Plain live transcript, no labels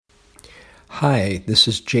Hi, this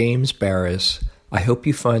is James Baraz. I hope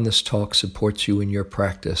you find this talk supports you in your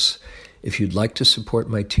practice. If you'd like to support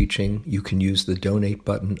my teaching, you can use the donate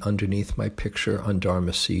button underneath my picture on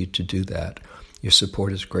Dharma Seed to do that. Your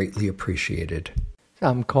support is greatly appreciated.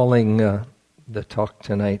 I'm calling the talk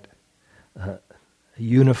tonight a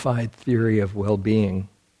unified theory of well-being.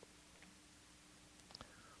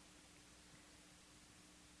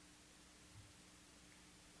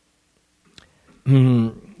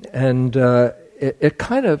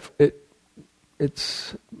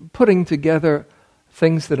 It's putting together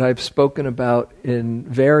things that I've spoken about in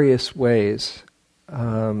various ways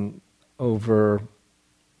over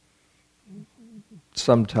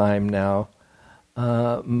some time now.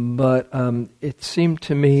 But it seemed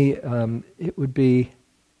to me it would be,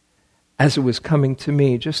 as it was coming to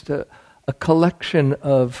me, just a collection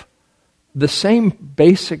of the same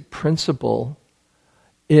basic principle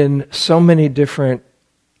in so many different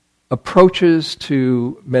approaches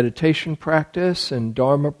to meditation practice and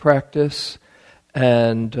Dharma practice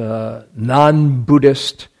and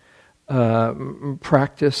non-Buddhist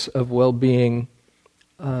practice of well-being,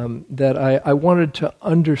 that I wanted to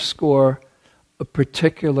underscore a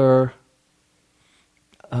particular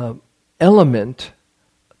element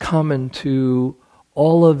common to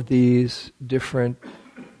all of these different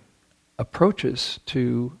approaches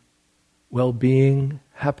to well-being,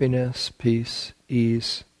 happiness, peace,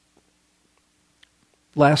 ease.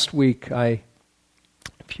 Last week,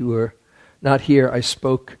 if you were not here, I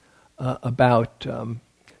spoke about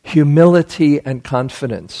humility and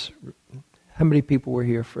confidence. How many people were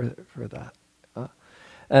here for that?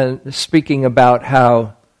 And speaking about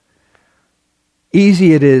how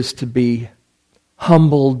easy it is to be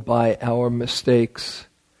humbled by our mistakes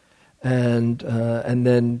and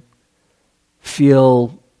then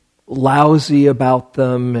feel lousy about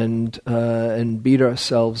them and beat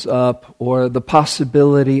ourselves up, or the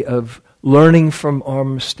possibility of learning from our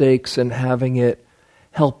mistakes and having it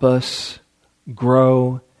help us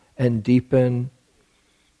grow and deepen,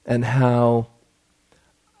 and how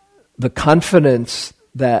the confidence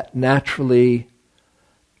that naturally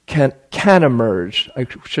can emerge, I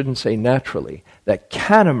shouldn't say naturally, that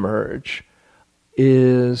can emerge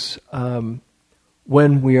is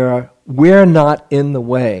when we're not in the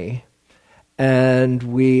way and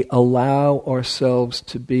we allow ourselves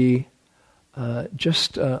to be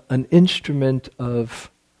just an instrument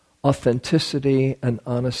of authenticity and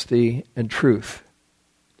honesty and truth.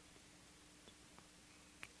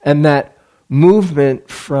 And that movement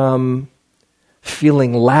from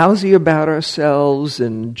feeling lousy about ourselves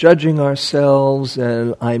and judging ourselves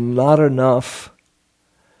and I'm not enough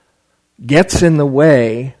gets in the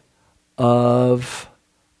way of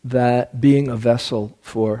that being a vessel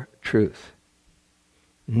for truth.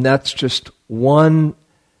 And that's just one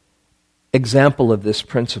example of this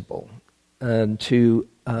principle. And to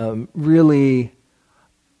really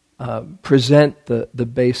present the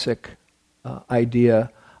basic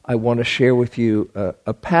idea, I want to share with you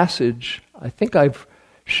a passage. I think I've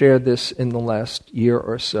shared this in the last year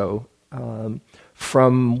or so,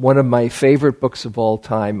 from one of my favorite books of all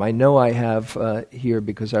time. I know I have here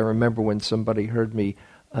because I remember when somebody heard me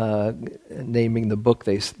naming the book,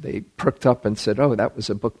 they perked up and said, "Oh, that was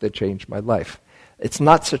a book that changed my life." It's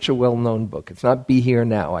not such a well-known book. It's not Be Here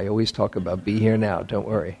Now. I always talk about Be Here Now, don't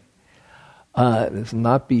worry. This is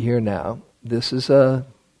not Be Here Now. This is a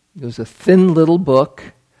thin little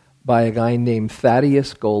book by a guy named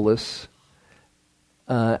Thaddeus Golas,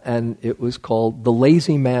 and it was called The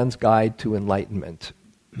Lazy Man's Guide to Enlightenment.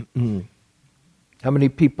 How many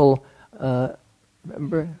people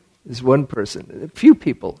remember? There's one person. A few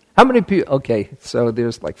people. How many people? Okay, so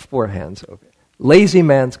there's like 4 hands. Okay. Lazy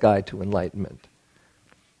Man's Guide to Enlightenment.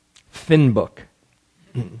 Thin book,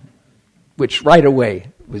 which right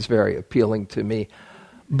away was very appealing to me.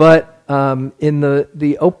 But in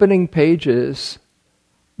the opening pages,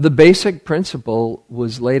 the basic principle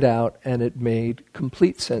was laid out and it made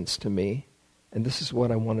complete sense to me. And this is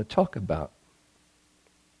what I want to talk about.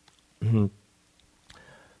 The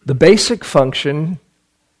basic function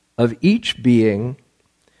of each being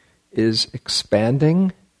is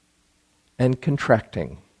expanding and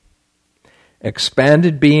contracting.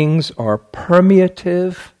 Expanded beings are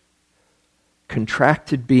permeative.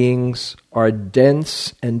 Contracted beings are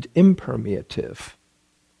dense and impermeative.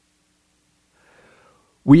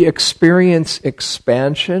 We experience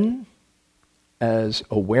expansion as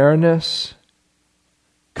awareness,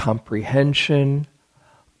 comprehension,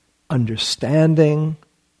 understanding,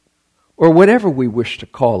 or whatever we wish to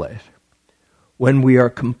call it. When we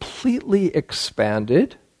are completely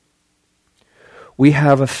expanded, we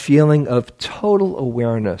have a feeling of total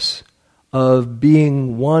awareness of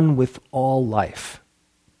being one with all life.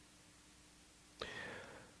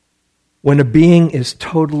 When a being is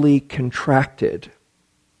totally contracted,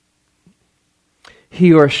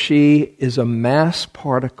 he or she is a mass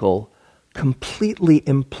particle completely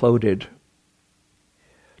imploded.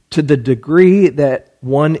 To the degree that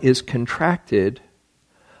one is contracted,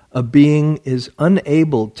 a being is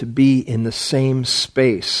unable to be in the same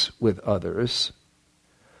space with others.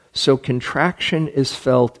 So contraction is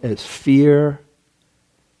felt as fear,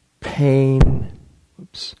 pain,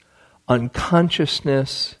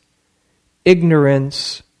 unconsciousness,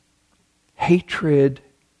 ignorance, hatred,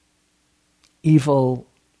 evil,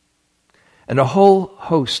 and a whole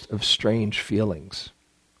host of strange feelings.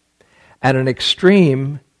 At an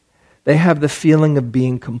extreme, they have the feeling of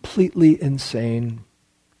being completely insane,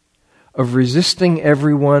 of resisting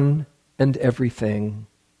everyone and everything,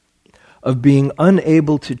 of being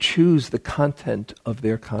unable to choose the content of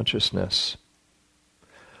their consciousness.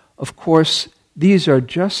 Of course, these are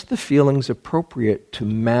just the feelings appropriate to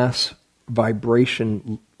mass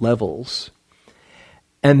vibration levels,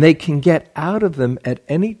 and they can get out of them at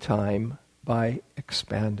any time by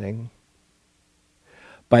expanding,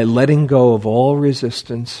 by letting go of all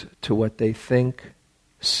resistance to what they think,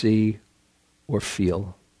 see, or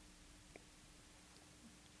feel.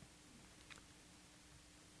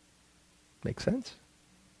 Make sense?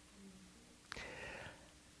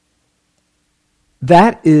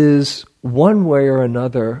 That is, one way or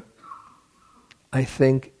another, I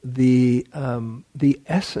think, the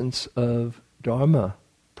essence of Dharma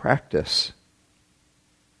practice.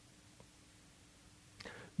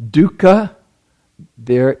 Dukkha,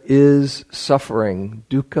 there is suffering.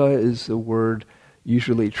 Dukkha is the word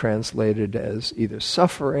usually translated as either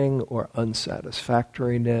suffering or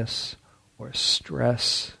unsatisfactoriness or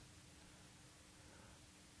stress.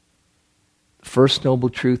 First Noble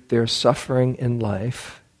Truth, there's suffering in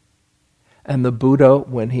life. And the Buddha,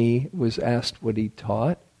 when he was asked what he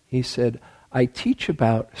taught, he said, I teach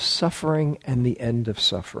about suffering and the end of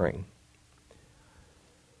suffering.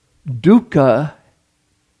 Dukkha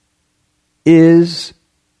is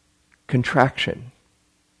contraction.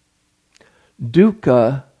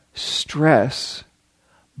 Dukkha, stress,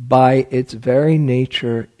 by its very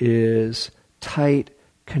nature is tight,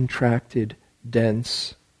 contracted,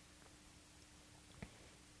 dense.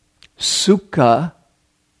 Sukha,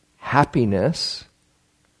 happiness,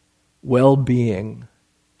 well-being,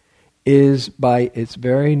 is by its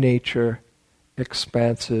very nature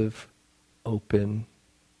expansive, open,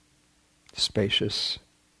 spacious.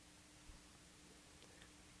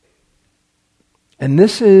 And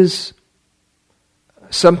this is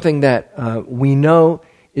something that we know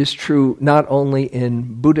is true not only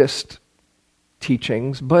in Buddhist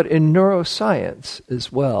teachings, but in neuroscience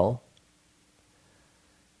as well.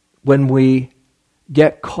 When we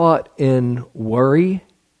get caught in worry,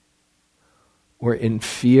 or in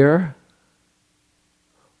fear,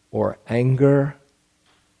 or anger,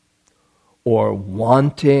 or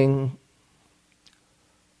wanting,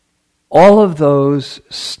 all of those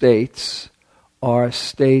states are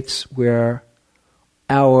states where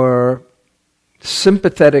our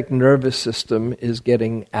sympathetic nervous system is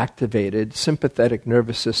getting activated. Sympathetic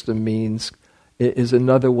nervous system is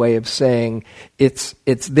another way of saying it's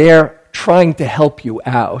there trying to help you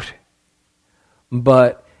out,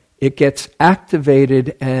 but it gets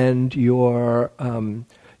activated and you're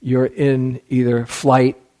in either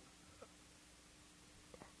flight,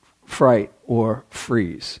 fright, or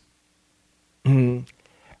freeze.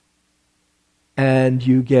 And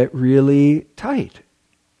you get really tight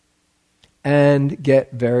and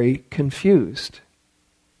get very confused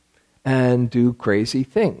and do crazy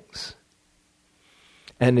things.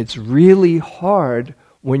 And it's really hard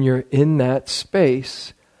when you're in that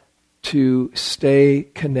space to stay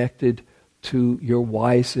connected to your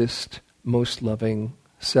wisest, most loving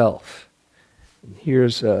self. And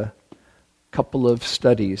here's a couple of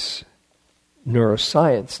studies,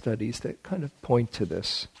 neuroscience studies, that kind of point to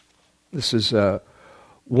this. This is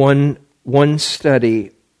one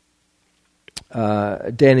study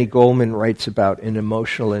Danny Goleman writes about in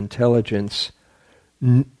Emotional Intelligence,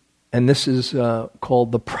 and this is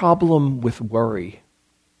called The Problem with Worry,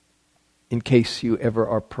 in case you ever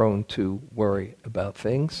are prone to worry about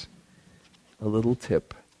things. A little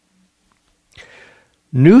tip.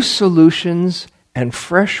 New solutions and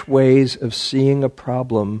fresh ways of seeing a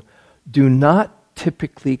problem do not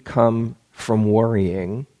typically come from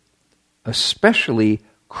worrying, especially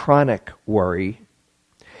chronic worry.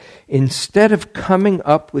 Instead of coming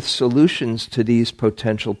up with solutions to these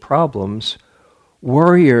potential problems,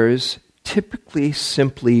 worriers typically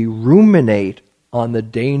simply ruminate on the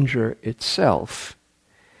danger itself,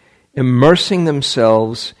 immersing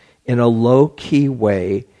themselves in a low-key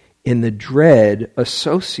way in the dread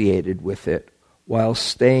associated with it while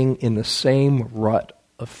staying in the same rut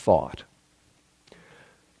of thought.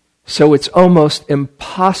 So it's almost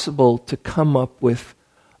impossible to come up with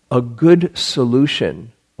a good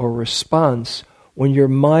solution or response when your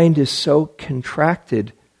mind is so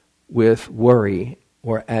contracted with worry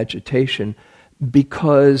or agitation,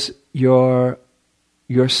 because you're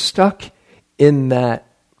stuck in that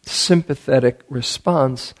sympathetic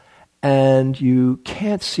response and you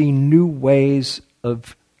can't see new ways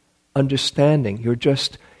of understanding. You're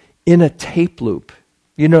just in a tape loop.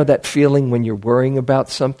 You know that feeling when you're worrying about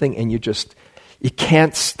something and you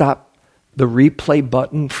can't stop the replay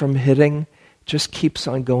button from hitting? It just keeps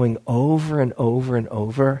on going over and over and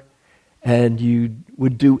over. And you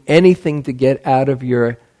would do anything to get out of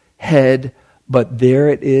your head, but there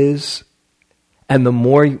it is. And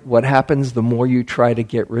what happens, the more you try to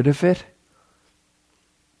get rid of it?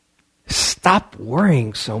 Stop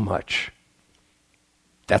worrying so much.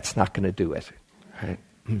 That's not going to do it. Right?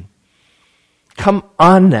 Come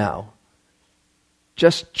on now.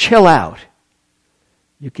 Just chill out.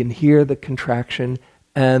 You can hear the contraction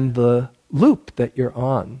and the loop that you're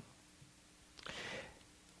on.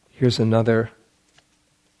 Here's another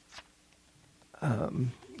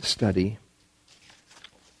study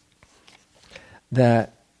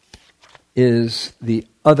that is the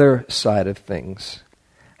other side of things.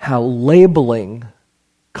 How labeling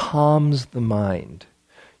calms the mind.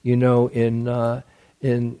 You know,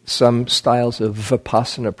 in some styles of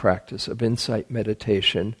vipassana practice, of insight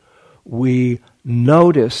meditation, we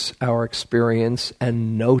notice our experience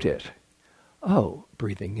and note it. Oh,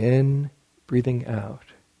 breathing in, breathing out.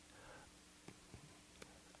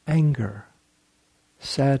 Anger,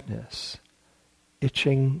 sadness,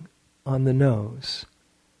 itching on the nose,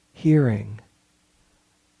 hearing,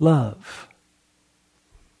 love,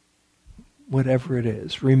 whatever it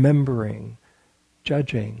is, remembering,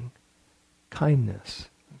 judging, kindness.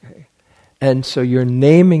 Okay? And so you're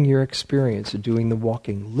naming your experience of doing the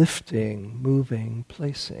walking, lifting, moving,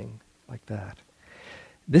 placing, like that.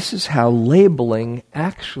 This is how labeling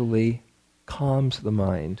actually calms the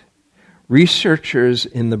mind. Researchers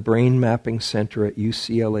in the Brain Mapping Center at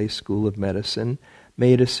UCLA School of Medicine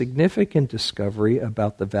made a significant discovery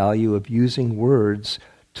about the value of using words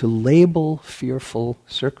to label fearful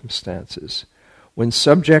circumstances. When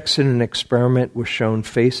subjects in an experiment were shown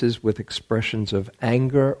faces with expressions of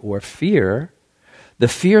anger or fear, the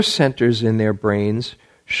fear centers in their brains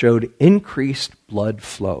showed increased blood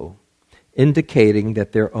flow, indicating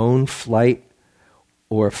that their own flight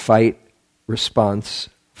or fight response,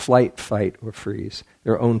 flight, fight, or freeze,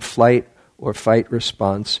 their own flight or fight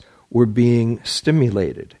response were being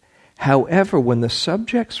stimulated. However, when the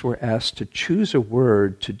subjects were asked to choose a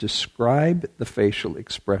word to describe the facial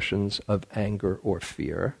expressions of anger or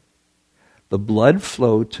fear, the blood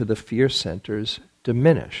flow to the fear centers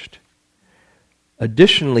diminished.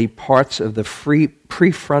 Additionally, parts of the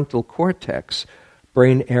prefrontal cortex,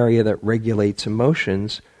 brain area that regulates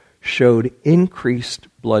emotions, showed increased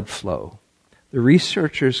blood flow. The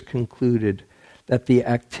researchers concluded that the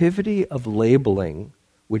activity of labeling,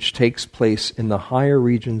 which takes place in the higher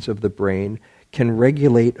regions of the brain, can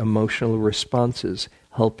regulate emotional responses,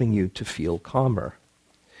 helping you to feel calmer.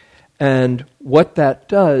 And what that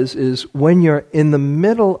does is when you're in the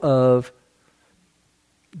middle of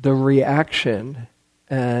the reaction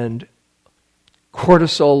and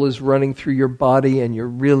cortisol is running through your body and you're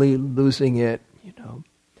really losing it,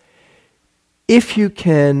 if you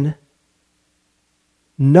can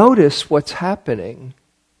notice what's happening,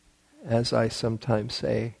 as I sometimes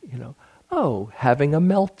say, having a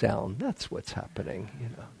meltdown, that's what's happening,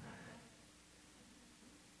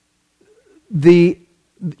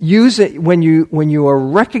 When you are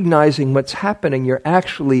recognizing what's happening, you're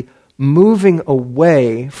actually moving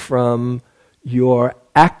away from your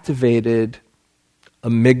activated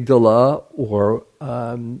amygdala or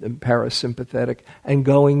parasympathetic and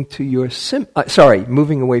going to your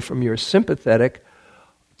moving away from your sympathetic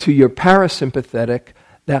to your parasympathetic.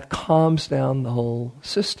 That calms down the whole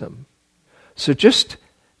system. So just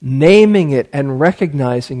naming it and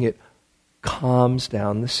recognizing it calms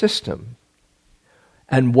down the system.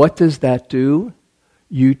 And what does that do?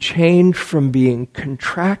 You change from being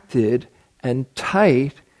contracted and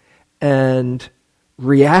tight and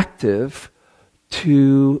reactive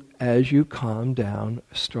to, as you calm down,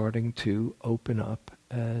 starting to open up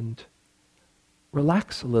and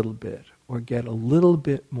relax a little bit or get a little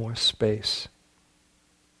bit more space.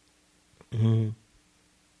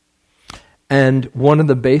 And one of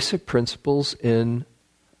the basic principles in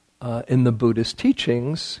the Buddhist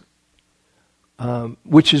teachings,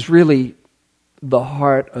 which is really the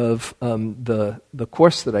heart of the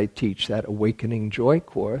course that I teach, that Awakening Joy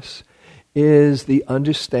course, is the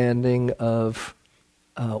understanding of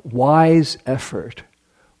wise effort,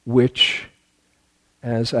 which,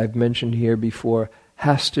 as I've mentioned here before,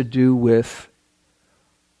 has to do with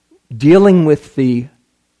dealing with the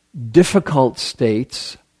difficult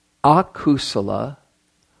states, akusala,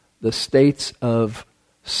 the states of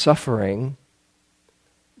suffering,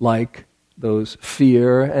 like those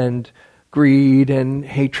fear and greed and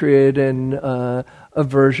hatred and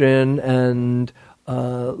aversion and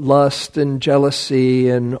lust and jealousy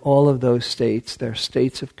and all of those states. They're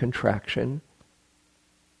states of contraction.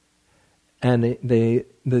 And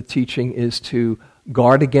the teaching is to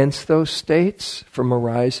guard against those states from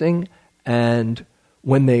arising, and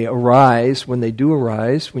when they arise, when they do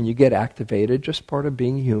arise, when you get activated, just part of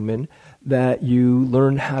being human, that you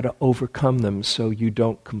learn how to overcome them so you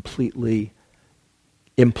don't completely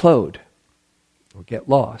implode or get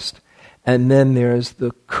lost. And then there's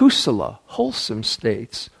the kusala, wholesome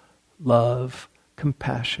states, love,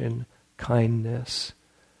 compassion, kindness,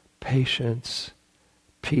 patience,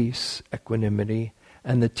 peace, equanimity.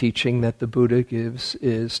 And the teaching that the Buddha gives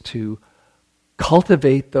is to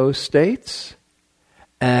cultivate those states,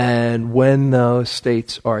 and when those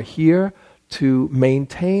states are here, to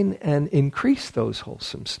maintain and increase those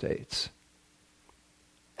wholesome states.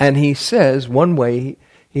 And he says, one way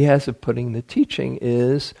he has of putting the teaching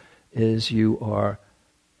is you are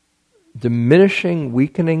diminishing,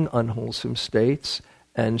 weakening unwholesome states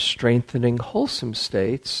and strengthening wholesome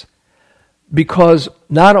states, because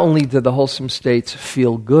not only do the wholesome states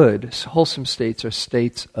feel good, wholesome states are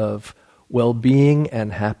states of well-being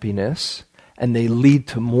and happiness, and they lead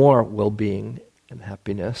to more well-being and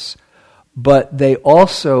happiness, but they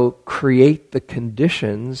also create the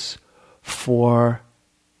conditions for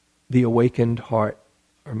the awakened heart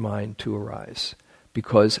or mind to arise.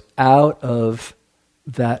 Because out of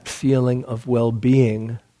that feeling of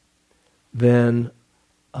well-being, then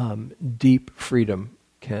deep freedom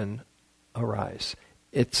can arise.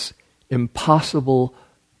 It's impossible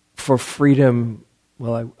for freedom,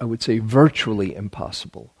 well, I would say virtually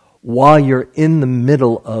impossible, while you're in the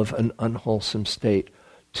middle of an unwholesome state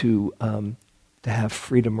to have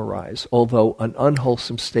freedom arise. Although an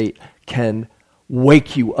unwholesome state can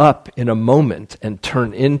wake you up in a moment and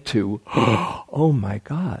turn into, oh my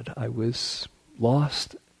God, I was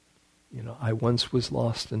lost. I once was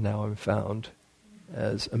lost and now I'm found,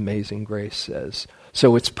 as Amazing Grace says.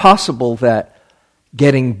 So it's possible that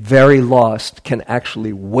getting very lost can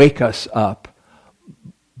actually wake us up,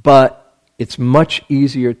 but it's much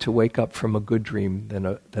easier to wake up from a good dream than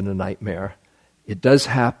a nightmare. It does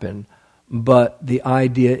happen, but the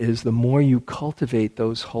idea is the more you cultivate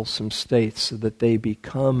those wholesome states so that they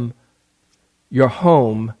become your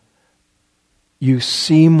home, you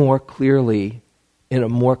see more clearly in a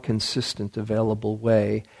more consistent, available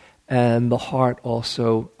way, and the heart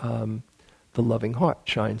also, the loving heart,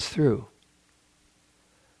 shines through.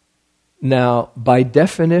 Now, by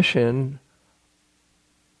definition,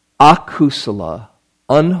 akusala,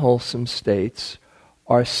 unwholesome states,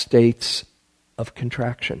 are states of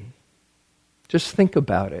contraction. Just think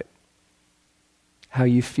about it. How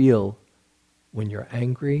you feel when you're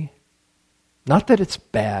angry. Not that it's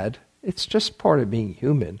bad, it's just part of being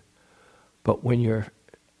human. But when you're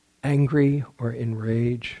angry or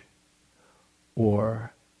enraged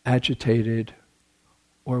or agitated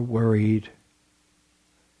or worried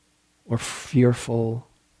or fearful,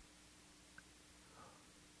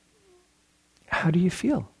 how do you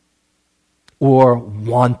feel? Or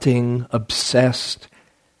wanting, obsessed.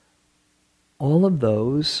 All of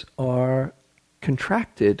those are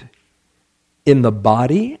contracted in the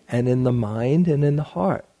body and in the mind and in the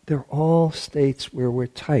heart. They're all states where we're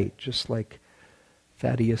tight, just like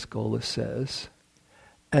Thaddeus Gola says.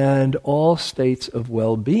 And all states of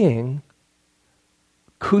well-being,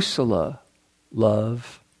 kusala,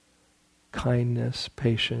 love, kindness,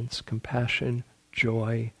 patience, compassion,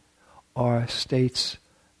 joy, are states,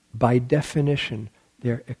 by definition,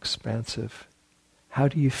 they're expansive. How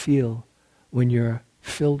do you feel when you're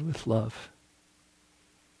filled with love?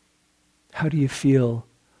 How do you feel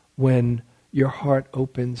when your heart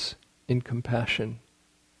opens in compassion?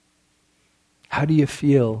 How do you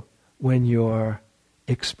feel when you're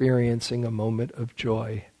experiencing a moment of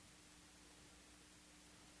joy?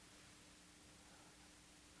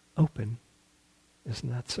 Open. Isn't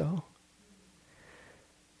that so?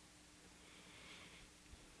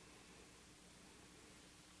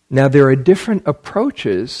 Now, there are different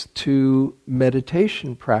approaches to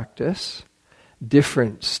meditation practice,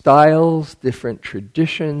 different styles, different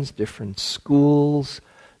traditions, different schools,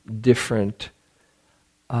 different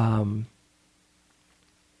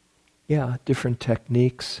different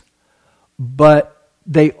techniques. But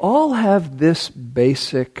they all have this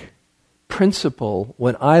basic principle,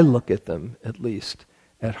 when I look at them, at least,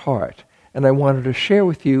 at heart. And I wanted to share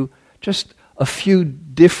with you just a few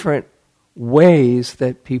different ways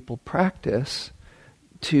that people practice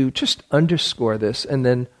to just underscore this, and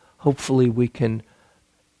then hopefully we can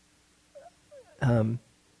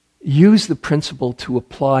use the principle to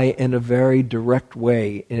apply in a very direct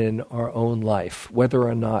way in our own life, whether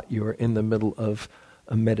or not you're in the middle of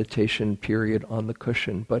a meditation period on the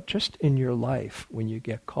cushion, but just in your life when you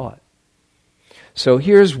get caught. So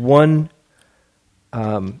here's one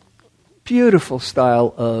beautiful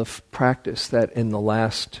style of practice that in the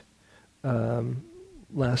last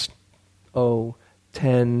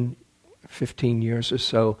 10, 15 years or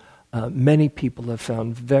so, many people have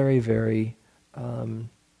found very, very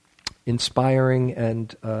inspiring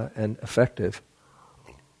and effective.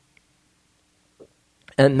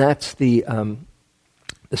 And that's the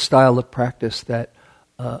style of practice that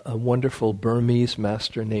a wonderful Burmese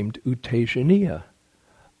master named U Tejaniya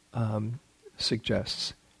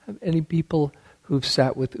suggests. Have any people who've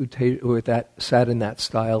sat with sat in that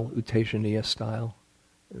style, U Tejaniya style?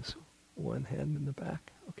 There's one hand in the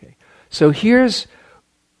back. Okay, so here's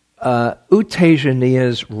U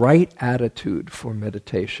Tejaniya's right attitude for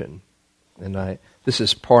meditation, and this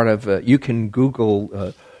is part of. You can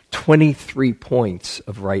Google 23 points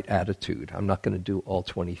of right attitude. I'm not going to do all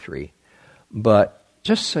 23, but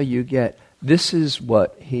just so you get, this is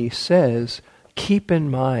what he says. Keep in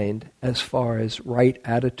mind as far as right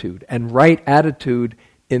attitude. And right attitude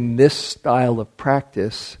in this style of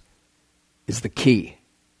practice is the key.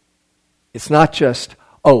 It's not just,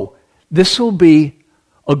 this will be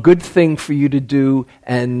a good thing for you to do,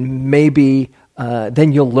 and maybe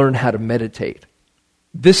then you'll learn how to meditate.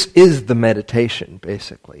 This is the meditation,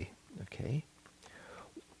 basically. Okay?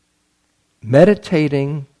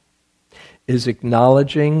 Meditating is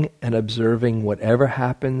acknowledging and observing whatever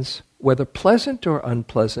happens, whether pleasant or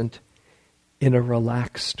unpleasant, in a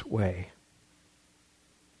relaxed way.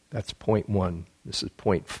 That's point 1. This is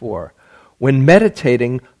point 4. When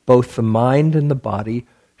meditating, both the mind and the body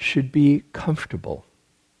should be comfortable.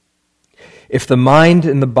 If the mind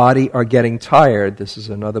and the body are getting tired, this is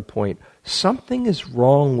another point, something is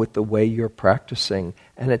wrong with the way you're practicing,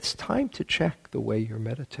 and it's time to check the way you're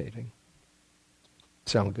meditating.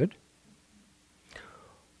 Sound good?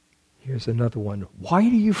 Here's another one. Why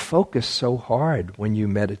do you focus so hard when you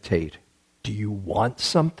meditate? Do you want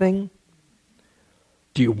something?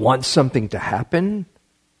 Do you want something to happen?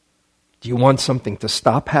 Do you want something to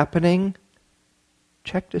stop happening?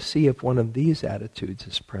 Check to see if one of these attitudes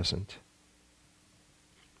is present.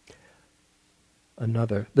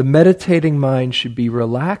 Another. The meditating mind should be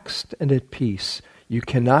relaxed and at peace. You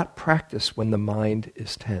cannot practice when the mind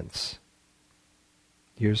is tense.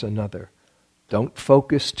 Here's another. Don't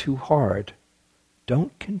focus too hard.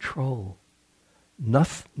 Don't control.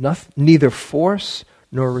 Neither force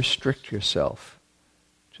nor restrict yourself.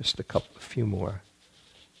 Just a few more.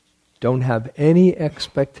 Don't have any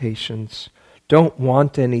expectations. Don't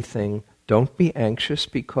want anything. Don't be anxious,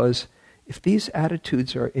 because if these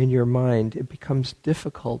attitudes are in your mind, it becomes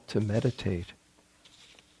difficult to meditate.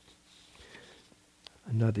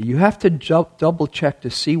 Another. You have to double check to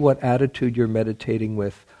see what attitude you're meditating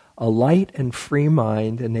with. A light and free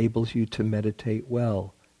mind enables you to meditate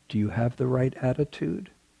well. Do you have the right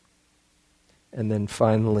attitude? And then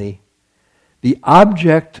finally, the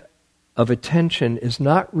object of attention is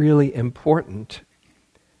not really important.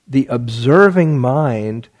 The observing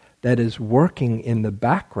mind that is working in the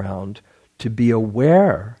background to be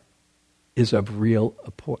aware is of real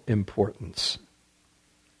importance.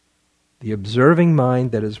 The observing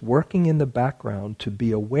mind that is working in the background to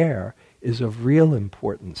be aware is of real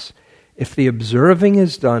importance. If the observing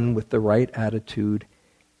is done with the right attitude,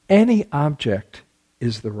 any object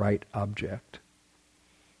is the right object.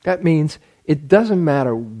 That means it doesn't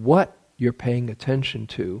matter what you're paying attention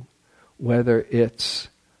to, whether it's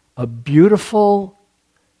a beautiful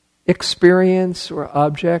experience or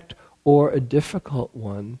object or a difficult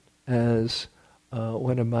one. As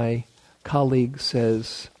one of my colleagues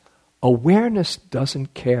says, awareness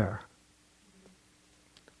doesn't care.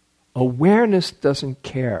 Awareness doesn't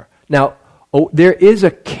care. Now, there is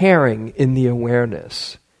a caring in the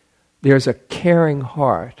awareness. There's a caring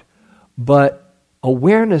heart. But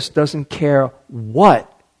awareness doesn't care what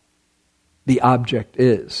the object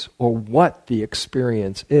is or what the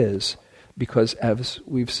experience is, because as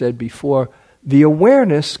we've said before, the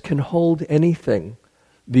awareness can hold anything.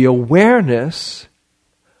 The awareness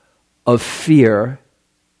of fear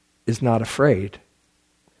is not afraid.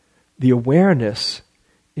 The awareness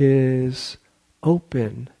is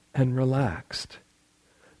open and relaxed.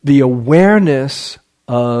 The awareness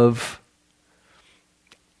of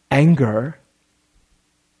anger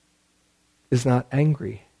is not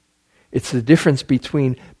angry. It's the difference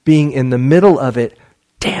between being in the middle of it,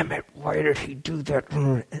 damn it, why did he do that?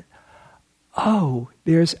 Oh,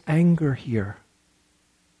 there's anger here.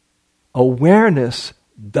 Awareness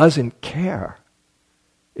doesn't care.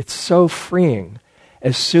 It's so freeing.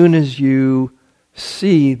 As soon as you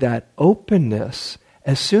see that openness,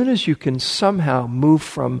 as soon as you can somehow move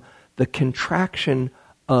from the contraction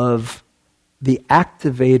of the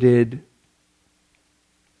activated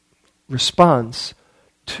response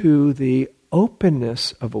to the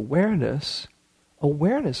openness of awareness,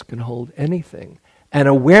 awareness can hold anything. And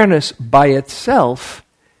awareness by itself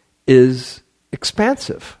is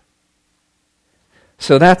expansive.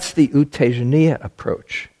 So that's the Uttejaniya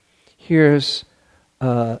approach. Here's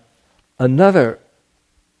another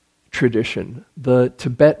tradition, the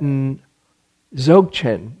Tibetan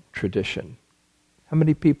Dzogchen tradition. How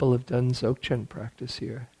many people have done Dzogchen practice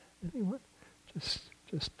here? Anyone?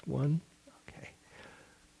 Just one? Okay.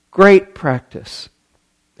 Great practice.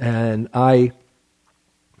 And I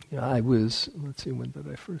was, let's see, when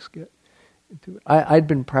did I first get into it? I'd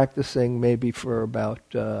been practicing maybe for about,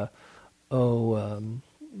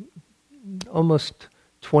 almost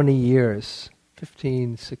 20 years,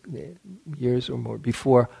 15 years or more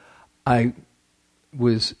before I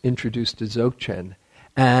was introduced to Dzogchen.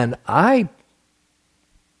 And I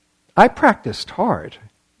practiced hard.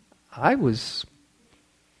 I was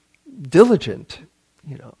diligent,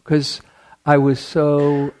 because I was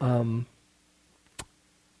so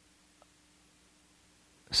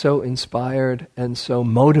inspired and so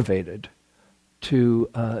motivated to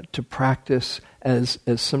practice, as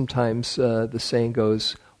sometimes the saying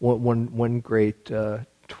goes. One great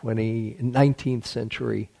 19th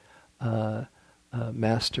century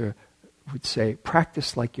master would say,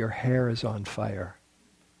 "Practice like your hair is on fire."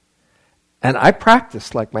 And I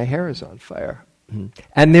practiced like my hair is on fire.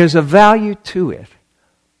 And there's a value to it,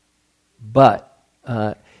 but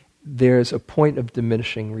there's a point of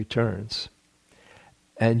diminishing returns.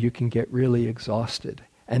 And you can get really exhausted.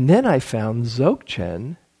 And then I found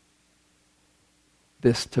Dzogchen,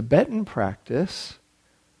 this Tibetan practice,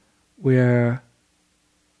 where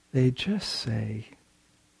they just say,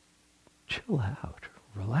 chill out,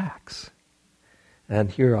 relax.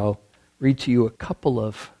 And here I'll read to you a couple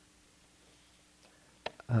of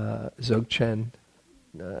Dzogchen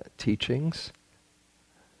teachings.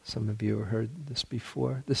 Some of you have heard this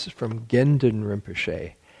before. This is from Gendun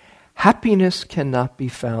Rinpoche. Happiness cannot be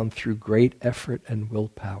found through great effort and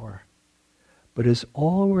willpower, but is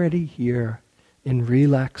already here in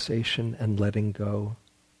relaxation and letting go.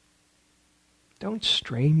 Don't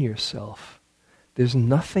strain yourself. There's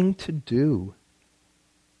nothing to do.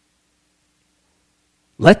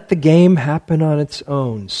 Let the game happen on its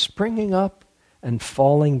own, springing up and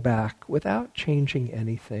falling back without changing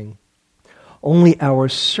anything. Only our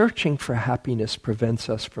searching for happiness prevents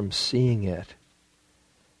us from seeing it.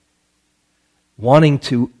 Wanting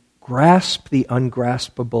to grasp the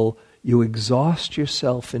ungraspable, you exhaust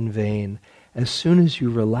yourself in vain. As soon as you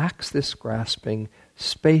relax this grasping,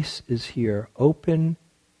 space is here, open,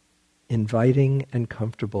 inviting, and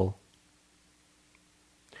comfortable.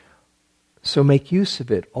 So make use of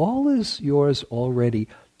it. All is yours already.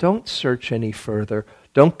 Don't search any further.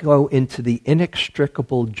 Don't go into the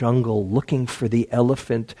inextricable jungle looking for the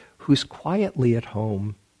elephant who's quietly at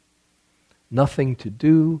home. Nothing to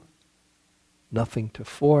do, nothing to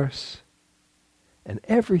force, and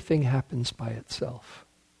everything happens by itself.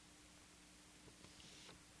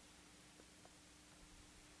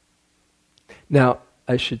 Now,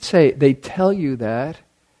 I should say, they tell you that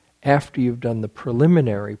after you've done the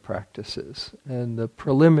preliminary practices. And the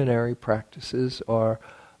preliminary practices are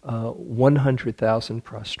 100,000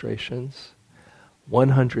 prostrations,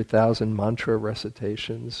 100,000 mantra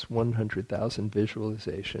recitations, 100,000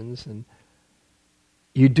 visualizations. And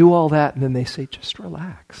you do all that, and then they say, just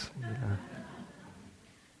relax.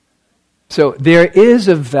 So there is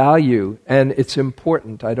a value, and it's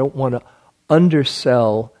important. I don't want to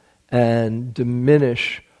undersell and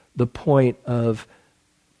diminish the point of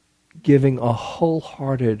giving a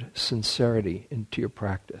wholehearted sincerity into your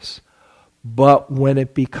practice. But when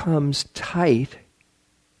it becomes tight,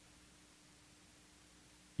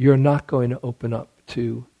 you're not going to open up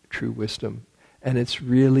to true wisdom. And it's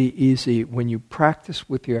really easy when you practice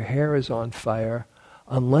with your hair is on fire,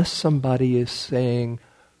 unless somebody is saying,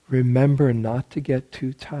 remember not to get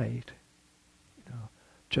too tight.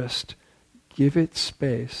 Just give it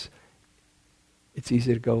space. It's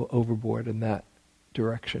easy to go overboard in that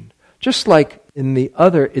direction. Just like in the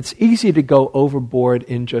other, it's easy to go overboard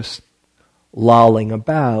in just lolling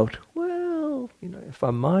about. Well, if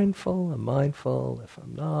I'm mindful, I'm mindful. If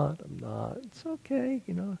I'm not, I'm not. It's okay,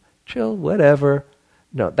 chill, whatever.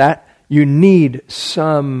 No, that you need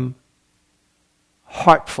some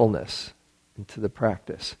heartfulness into the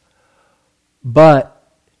practice. But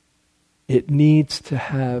it needs to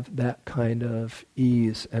have that kind of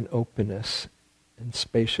ease and openness and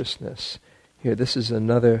spaciousness. Here, this is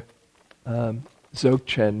another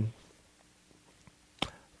Dzogchen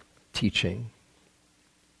teaching.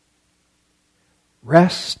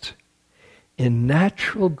 Rest in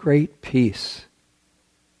natural great peace,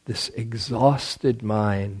 this exhausted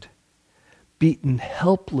mind, beaten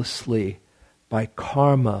helplessly by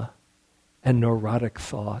karma and neurotic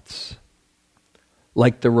thoughts,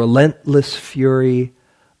 like the relentless fury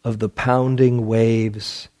of the pounding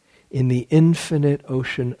waves in the infinite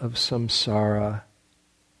ocean of samsara.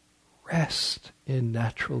 Rest in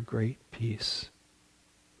natural great peace.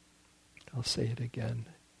 I'll say it again.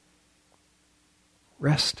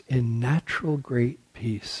 Rest in natural great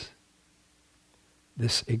peace,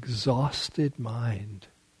 this exhausted mind,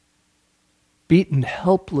 beaten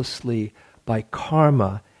helplessly by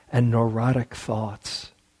karma and neurotic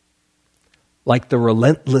thoughts, like the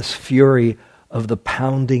relentless fury of the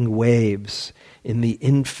pounding waves in the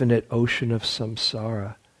infinite ocean of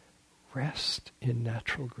samsara. Rest in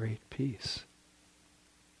natural great peace.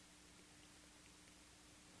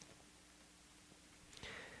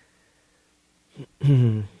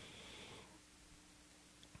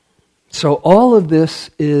 So all of this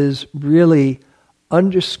is really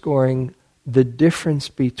underscoring the difference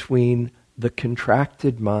between the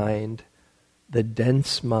contracted mind, the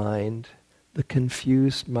dense mind, the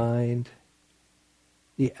confused mind,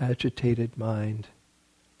 the agitated mind,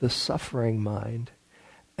 the suffering mind,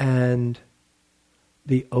 and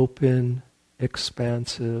the open,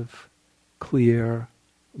 expansive, clear,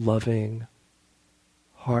 loving,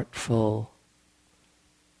 heartful,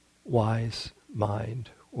 wise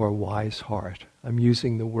mind or wise heart. I'm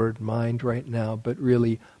using the word mind right now, but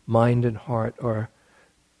really mind and heart are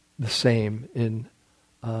the same in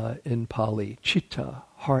Pali. Chitta,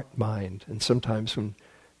 heart, mind. And sometimes when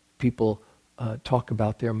people talk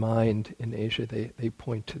about their mind in Asia, they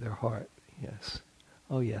point to their heart. Yes.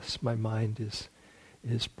 Oh yes, my mind is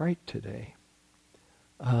bright today.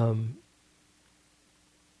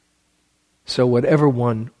 So whatever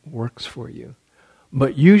one works for you.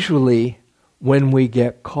 But usually when we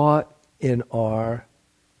get caught in our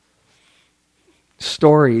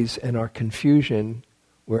stories and our confusion,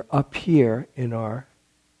 we're up here in our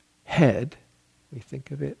head, we think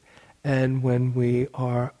of it, and when we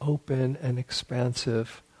are open and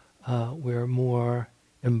expansive, we're more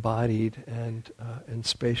embodied and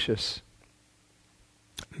spacious.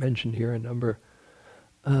 I mentioned here a number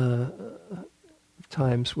of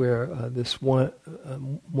times where this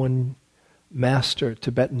one master,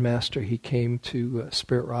 Tibetan master, he came to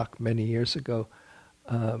Spirit Rock many years ago,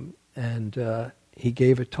 and he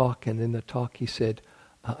gave a talk, and in the talk he said,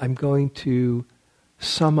 I'm going to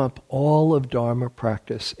sum up all of Dharma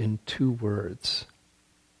practice in 2 words.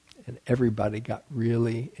 And everybody got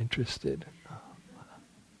really interested.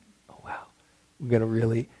 Oh wow. We're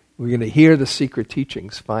going to hear the secret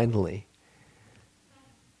teachings finally.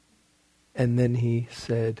 And then he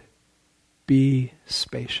said, be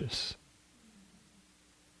spacious.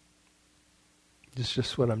 This is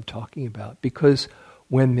just what I'm talking about. Because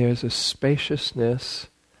when there's a spaciousness,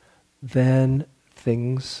 then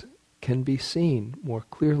things can be seen more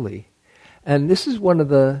clearly. And this is one of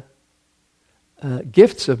the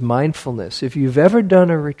gifts of mindfulness. If you've ever done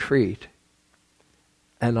a retreat,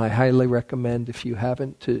 and I highly recommend if you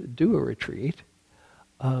haven't to do a retreat,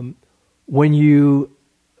 when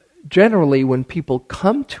people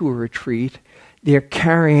come to a retreat, they're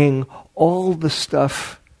carrying all the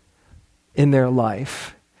stuff in their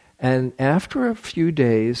life, and after a few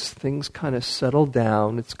days, things kind of settle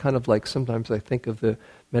down. It's kind of like, sometimes I think of the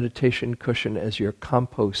meditation cushion as your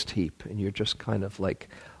compost heap, and you're just kind of like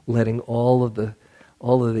letting all of the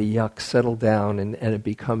yuck settle down, and it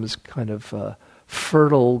becomes kind of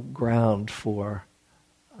fertile ground for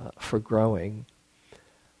growing.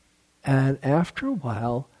 And after a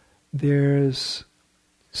while, there's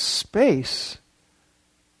space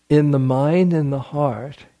in the mind and the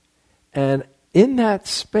heart, and in that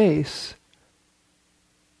space,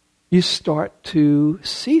 you start to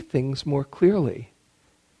see things more clearly.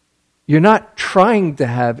 You're not trying to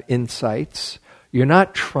have insights. You're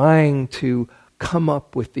not trying to come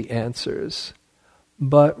up with the answers,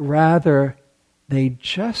 but rather they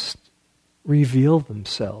just reveal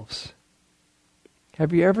themselves.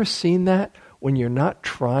 Have you ever seen that when you're not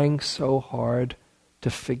trying so hard to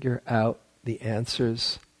figure out the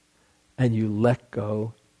answers and you let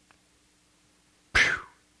go? Phew,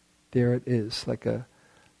 there it is, like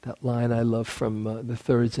that line I love from the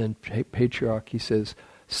Third Zen Patriarch. He says,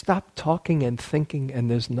 "Stop talking and thinking, and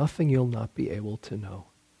there's nothing you'll not be able to know."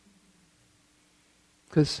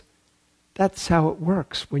 Because that's how it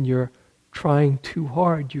works. When you're trying too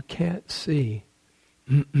hard, you can't see.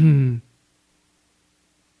 And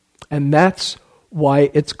that's why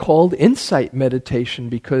it's called insight meditation,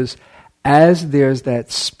 because as there's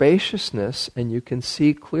that spaciousness and you can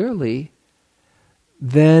see clearly,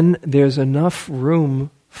 then there's enough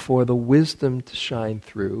room for the wisdom to shine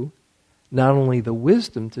through. Not only the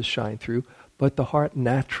wisdom to shine through, but the heart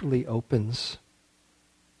naturally opens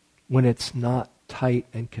when it's not tight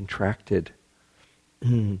and contracted.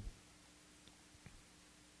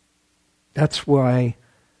 That's why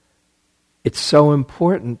it's so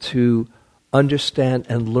important to understand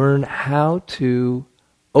and learn how to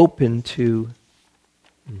open to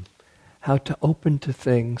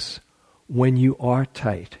things when you are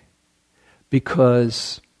tight.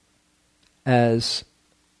 Because, as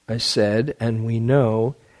I said, and we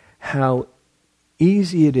know, how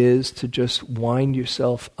easy it is to just wind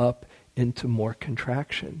yourself up into more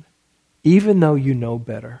contraction, even though you know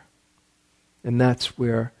better. And that's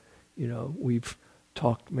where, we've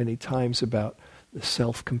talked many times about the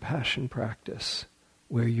self-compassion practice,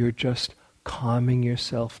 where you're just calming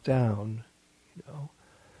yourself down.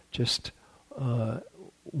 Just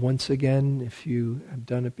once again, if you have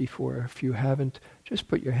done it before, if you haven't, just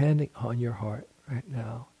put your hand on your heart right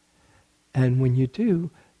now. And when you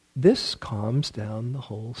do, this calms down the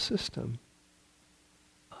whole system.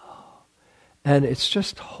 And it's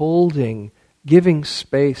just holding, giving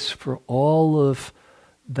space for all of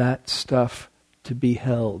that stuff to be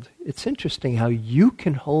held. It's interesting how you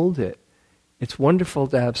can hold it. It's wonderful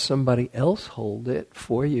to have somebody else hold it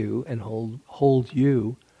for you and hold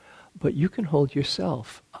you, but you can hold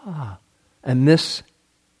yourself. And this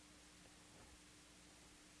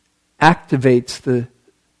activates the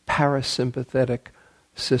parasympathetic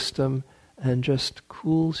system and just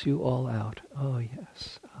cools you all out. Oh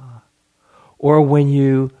yes. Or when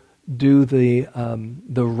you do the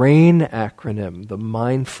RAIN acronym, the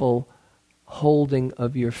mindful holding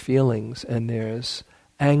of your feelings, and there's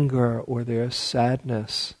anger or there's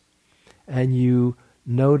sadness, and you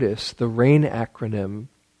notice the RAIN acronym.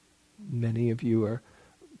 Many of you are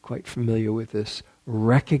quite familiar with this.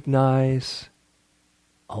 Recognize,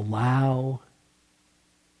 allow,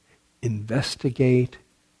 investigate,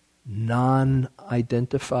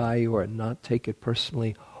 non-identify or not take it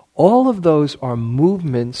personally. All of those are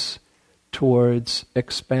movements towards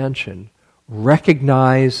expansion.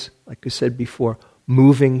 Recognize, like I said before,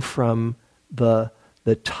 moving from the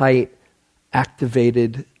tight,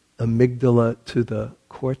 activated amygdala to the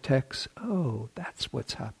cortex. Oh, that's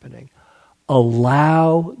what's happening.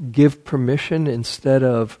 Allow, give permission instead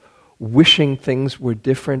of wishing things were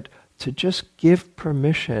different, to just give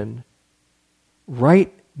permission.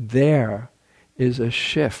 Right there is a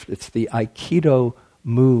shift. It's the Aikido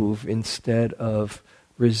move. Instead of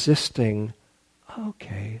resisting,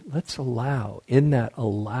 okay, let's allow. In that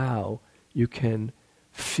allow, you can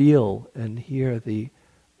feel and hear the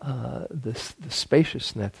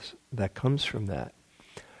spaciousness that comes from that.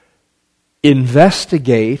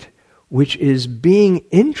 Investigate, which is being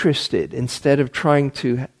interested instead of trying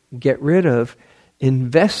to get rid of.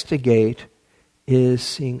 Investigate is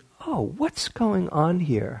seeing, oh, what's going on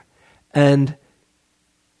here? And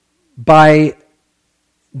by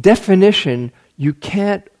definition, you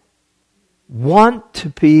can't want to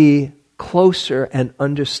be closer and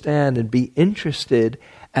understand and be interested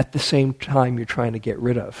at the same time you're trying to get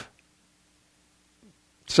rid of.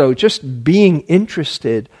 So just being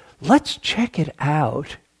interested, let's check it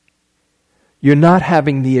out. You're not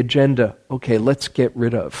having the agenda, okay, let's get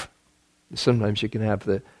rid of. Sometimes you can have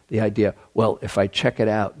the idea, well, if I check it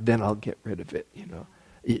out, then I'll get rid of it.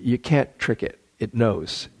 You can't trick it. It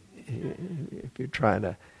knows. If you're trying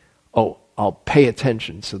to, I'll pay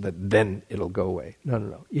attention so that then it'll go away.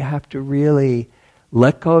 No. You have to really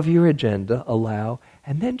let go of your agenda, allow,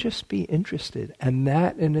 and then just be interested. And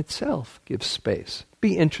that in itself gives space.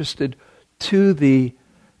 Be interested to the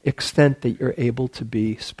extent that you're able to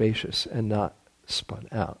be spacious and not spun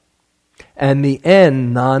out. And the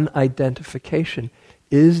N, non-identification,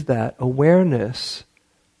 is that awareness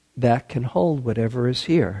that can hold whatever is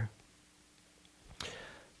here.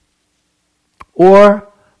 Or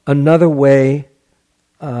another way,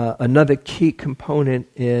 another key component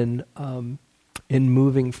in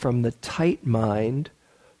moving from the tight mind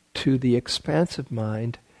to the expansive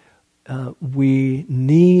mind, we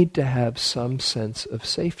need to have some sense of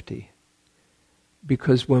safety.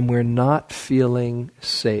 Because when we're not feeling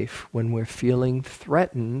safe, when we're feeling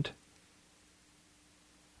threatened,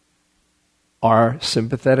 our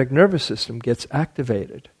sympathetic nervous system gets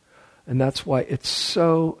activated. And that's why it's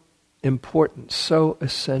so important, so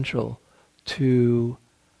essential to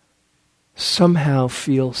somehow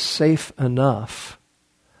feel safe enough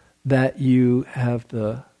that you have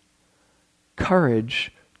the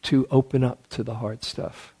courage to open up to the hard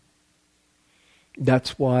stuff.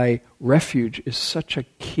 That's why refuge is such a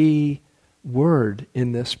key word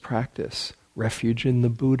in this practice. Refuge in the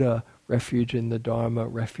Buddha, refuge in the Dharma,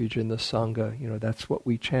 refuge in the Sangha. That's what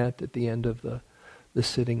we chant at the end of the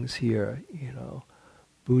sittings here.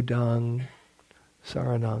 Buddhang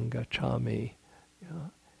Saranang Gacchami.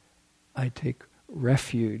 I take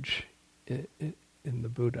refuge in the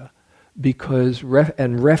Buddha. Because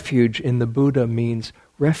refuge in the Buddha means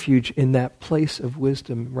refuge in that place of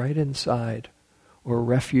wisdom right inside. Or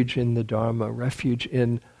refuge in the Dharma, refuge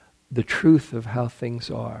in the truth of how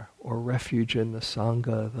things are. Or refuge in the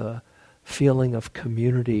Sangha, the feeling of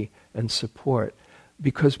community and support.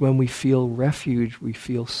 Because when we feel refuge, we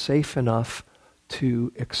feel safe enough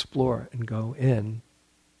to explore and go in.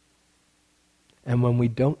 And when we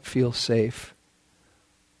don't feel safe,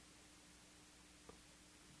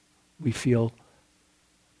 we feel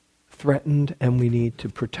threatened and we need to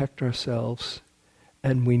protect ourselves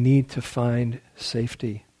and we need to find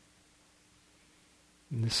safety.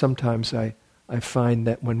 And sometimes I find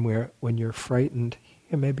that when you're frightened,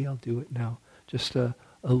 here maybe I'll do it now, just a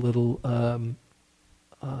little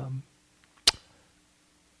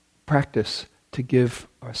practice to give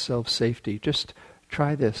ourselves safety. Just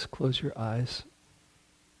try this, close your eyes.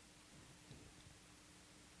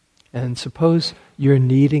 And suppose you're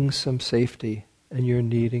needing some safety and you're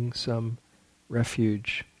needing some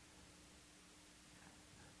refuge.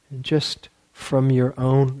 And just from your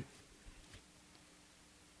own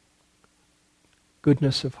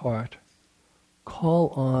goodness of heart, call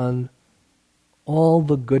on all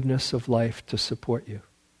the goodness of life to support you.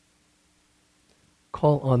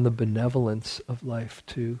 Call on the benevolence of life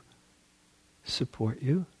to support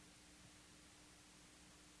you.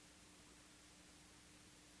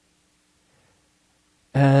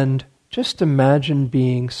 And just imagine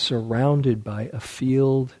being surrounded by a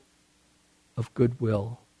field of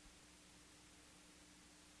goodwill.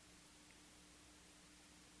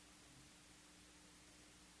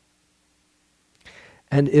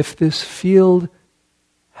 And if this field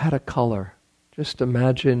had a color, just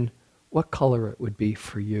imagine what color it would be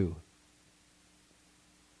for you.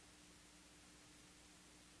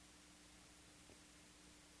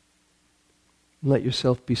 Let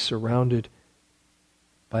yourself be surrounded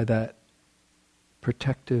by that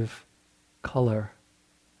protective color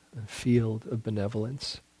and field of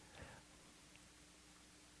benevolence.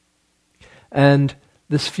 And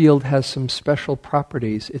this field has some special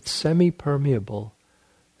properties. It's semi-permeable,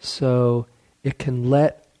 so it can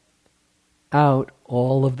let out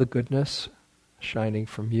all of the goodness shining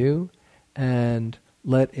from you and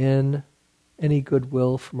let in any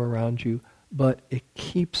goodwill from around you, but it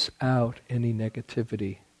keeps out any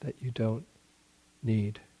negativity that you don't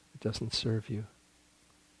need. It doesn't serve you.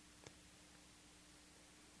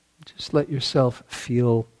 Just let yourself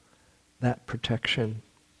feel that protection.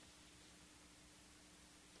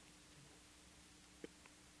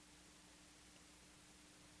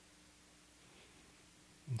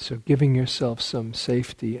 And so giving yourself some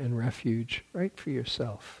safety and refuge right for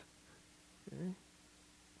yourself. Okay?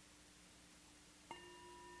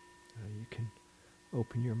 You can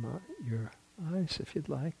open your eyes if you'd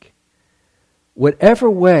like. Whatever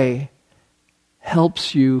way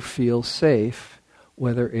helps you feel safe,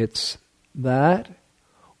 whether it's that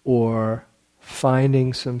or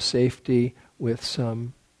finding some safety with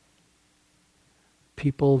some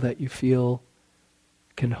people that you feel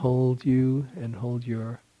can hold you and hold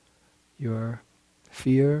your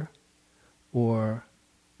fear, or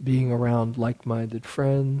being around like-minded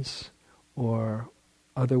friends, or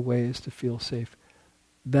other ways to feel safe.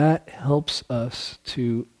 That helps us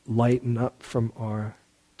to lighten up from our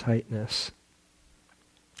tightness.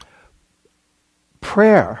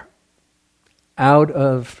 Prayer, out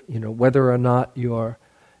of whether or not you're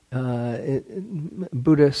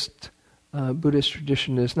Buddhist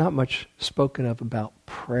tradition is not much spoken of about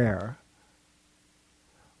prayer.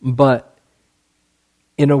 But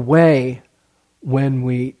in a way, when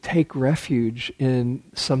we take refuge in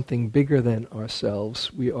something bigger than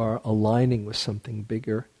ourselves, we are aligning with something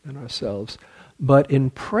bigger than ourselves. But in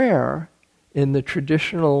prayer, in the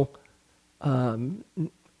traditional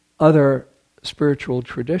other spiritual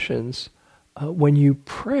traditions, when you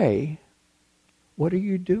pray, what are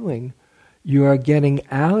you doing? You are getting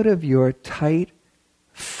out of your tight,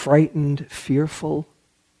 frightened, fearful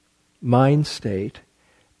mind state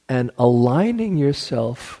and aligning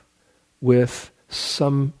yourself with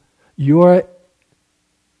your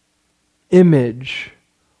image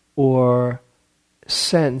or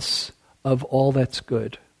sense of all that's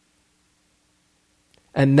good.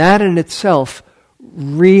 And that in itself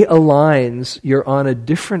realigns, you're on a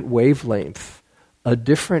different wavelength, a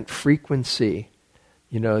different frequency.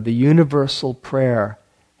 The universal prayer,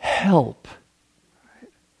 help.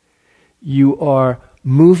 You are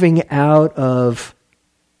moving out of,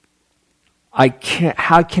 how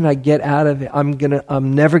can I get out of it?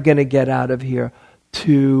 I'm never gonna get out of here,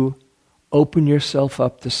 to open yourself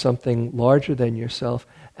up to something larger than yourself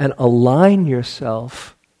and align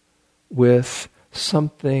yourself with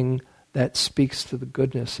something that speaks to the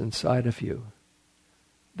goodness inside of you.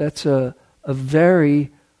 That's a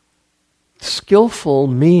very skillful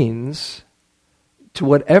means, to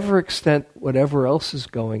whatever extent whatever else is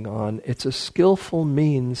going on, it's a skillful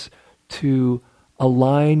means to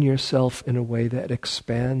align yourself in a way that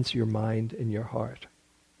expands your mind and your heart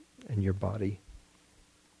and your body.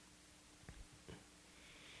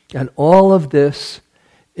 And all of this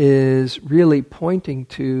is really pointing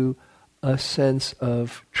to a sense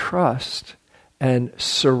of trust and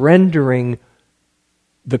surrendering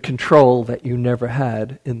the control that you never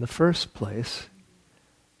had in the first place.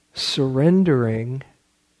 Surrendering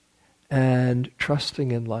and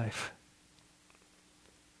trusting in life.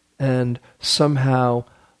 And somehow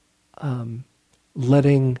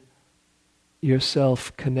letting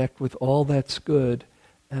yourself connect with all that's good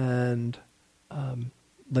and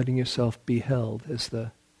letting yourself be held is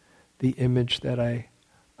the image that I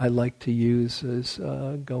like to use, as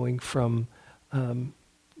going from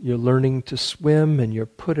you're learning to swim and you're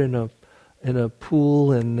put in a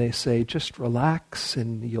pool and they say just relax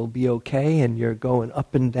and you'll be okay, and you're going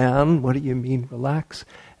up and down. What do you mean relax?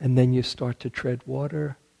 And then you start to tread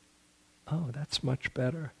water. Oh, that's much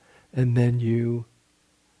better. And then you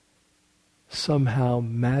somehow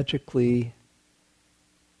magically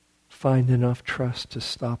find enough trust to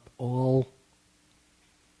stop all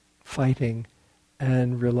fighting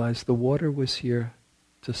and realize the water was here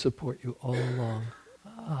to support you all along.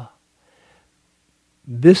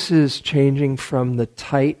 This is changing from the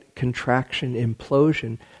tight contraction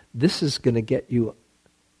implosion. This is going to get you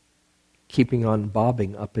keeping on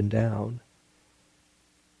bobbing up and down.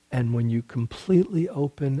 And when you completely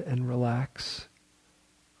open and relax,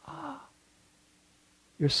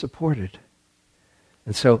 you're supported.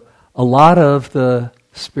 And so a lot of the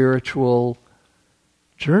spiritual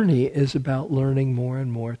journey is about learning more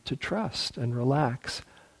and more to trust and relax.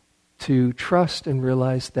 To trust and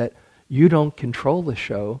realize that you don't control the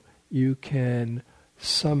show. You can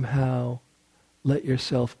somehow let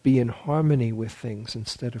yourself be in harmony with things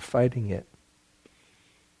instead of fighting it.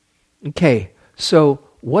 Okay, so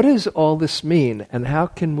what does all this mean, and how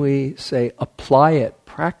can we, say, apply it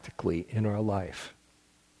practically in our life?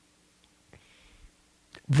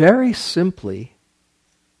 Very simply,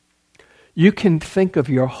 you can think of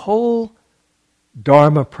your whole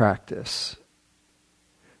Dharma practice,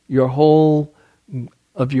 your whole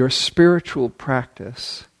of your spiritual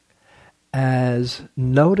practice, as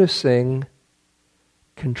noticing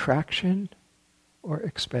contraction or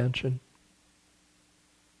expansion.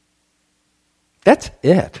 That's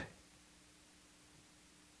it.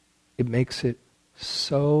 It makes it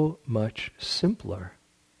so much simpler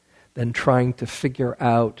than trying to figure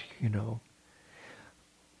out,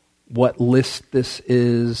 what list this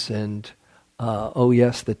is, and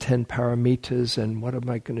the 10 paramitas, and what am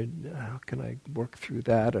I going to, how can I work through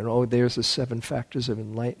that? And there's the 7 factors of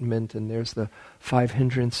enlightenment, and there's the 5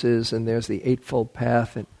 hindrances, and there's the Eightfold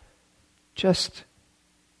Path, and just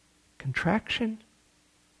contraction,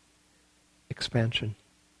 expansion.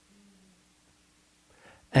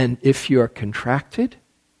 And if you're contracted,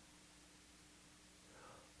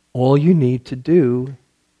 all you need to do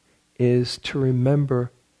is to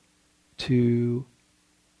remember to,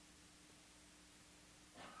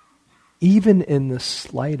 even in the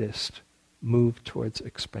slightest, move towards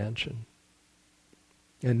expansion.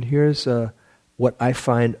 And here's what I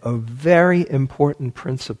find a very important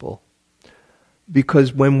principle.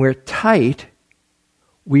 Because when we're tight,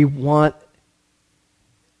 we want,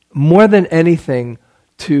 more than anything,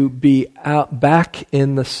 to be out back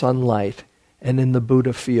in the sunlight and in the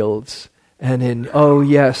Buddha fields and in, oh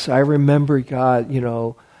yes, I remember God,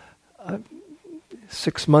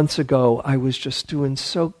 6 months ago I was just doing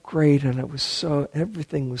so great and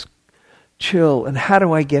everything was chill, and how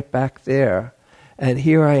do I get back there? And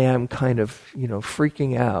here I am kind of,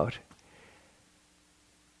 freaking out.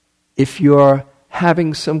 If you're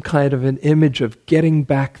having some kind of an image of getting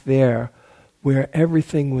back there where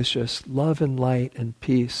everything was just love and light and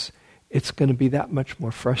peace, it's going to be that much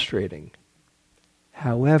more frustrating.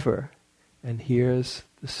 However, and here's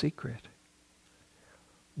the secret,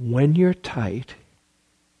 when you're tight,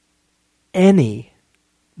 any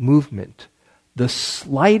movement, the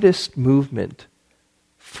slightest movement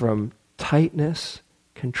from tightness,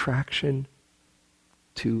 contraction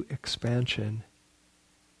to expansion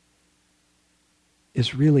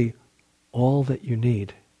is really all that you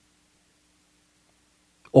need.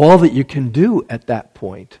 All that you can do at that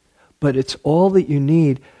point. But it's all that you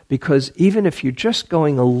need, because even if you're just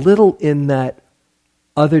going a little in that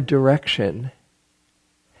other direction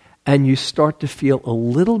and you start to feel a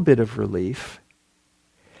little bit of relief,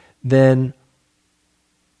 then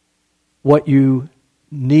what you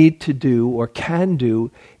need to do or can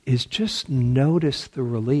do is just notice the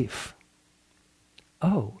relief.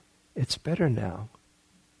 Oh, it's better now.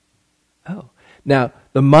 Oh. Now,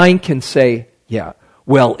 the mind can say, yeah,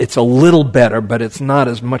 well, it's a little better, but it's not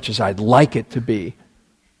as much as I'd like it to be.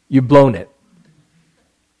 You've blown it.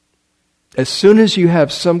 As soon as you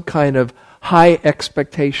have some kind of high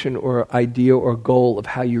expectation or idea or goal of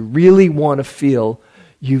how you really want to feel,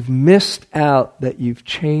 you've missed out that you've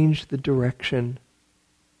changed the direction.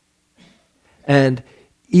 And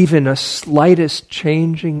even a slightest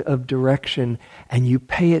changing of direction, and you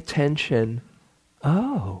pay attention,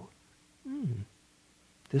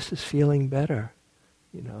 this is feeling better.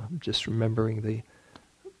 I'm just remembering the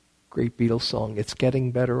great Beatles song, it's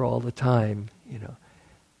getting better all the time,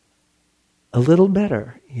 A little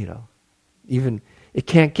better, Even, it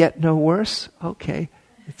can't get no worse? Okay,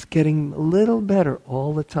 it's getting a little better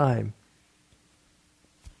all the time.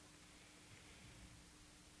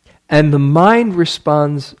 And the mind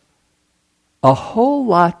responds a whole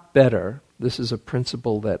lot better. This is a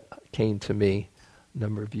principle that came to me a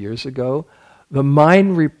number of years ago. The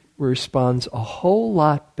mind responds a whole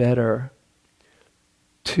lot better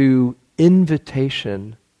to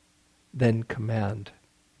invitation than command.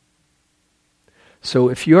 So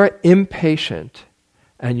if you're impatient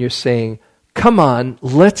and you're saying, come on,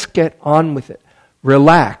 let's get on with it,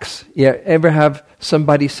 relax. You ever have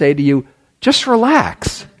somebody say to you, just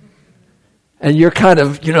relax? And you're kind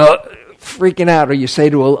of, freaking out, or you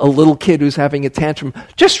say to a little kid who's having a tantrum,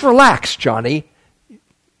 just relax, Johnny.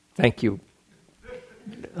 Thank you.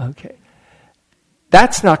 Okay.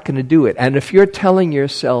 That's not going to do it. And if you're telling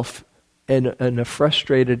yourself in a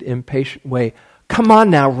frustrated, impatient way, come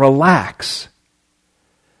on now, relax.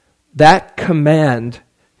 That command,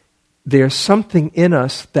 there's something in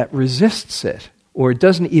us that resists it, or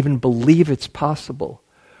doesn't even believe it's possible.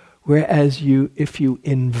 Whereas if you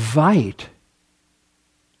invite,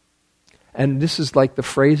 and this is like the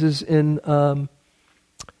phrases in the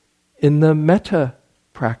metta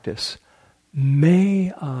practice,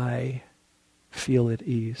 may I feel at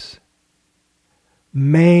ease.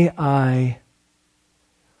 May I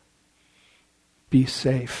be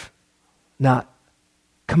safe. Not,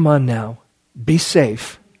 come on now, be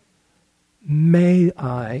safe. May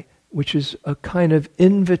I, which is a kind of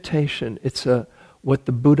invitation. It's what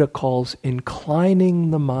the Buddha calls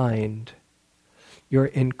inclining the mind. You're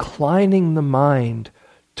inclining the mind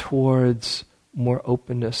towards more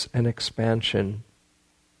openness and expansion.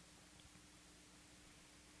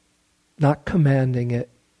 Not commanding it.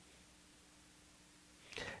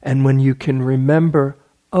 And when you can remember,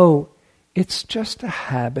 it's just a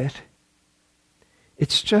habit.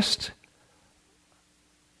 It's just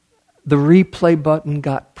the replay button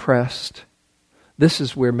got pressed. This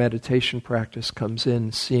is where meditation practice comes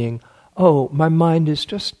in, seeing, my mind is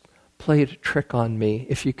just played a trick on me.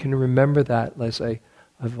 If you can remember that, as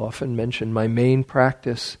I've often mentioned, my main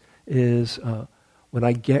practice is when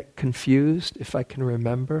I get confused, if I can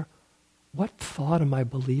remember, what thought am I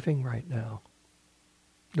believing right now?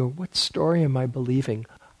 Or what story am I believing?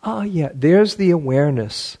 There's the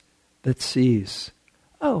awareness that sees,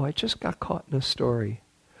 I just got caught in a story.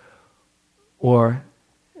 Or,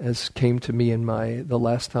 as came to me in the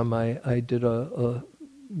last time I did a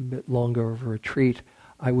bit longer of a retreat,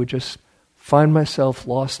 I would just find myself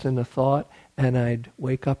lost in a thought, and I'd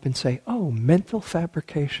wake up and say, mental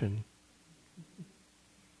fabrication.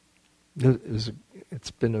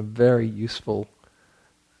 It's been a very useful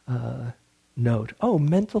note. Oh,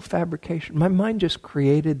 mental fabrication. My mind just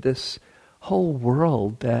created this whole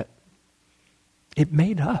world that it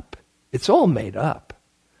made up. It's all made up.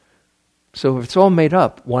 So if it's all made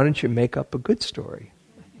up, why don't you make up a good story?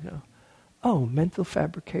 Oh, mental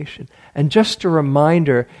fabrication. And just a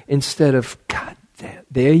reminder, instead of, God damn,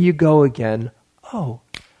 there you go again. Oh,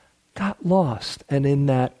 got lost. And in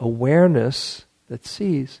that awareness that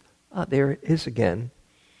sees, there it is again.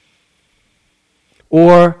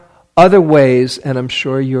 Or other ways, and I'm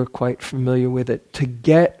sure you're quite familiar with it, to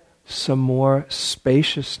get some more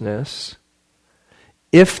spaciousness.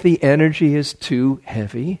 If the energy is too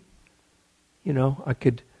heavy, I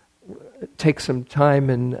could take some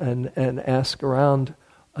time and ask around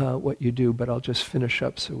what you do, but I'll just finish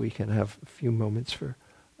up so we can have a few moments for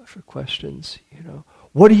questions.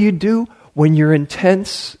 What do you do when you're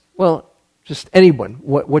intense? Well, just anyone.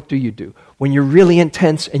 What do you do when you're really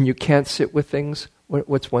intense and you can't sit with things?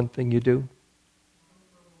 What's one thing you do?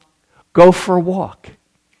 Go for a walk.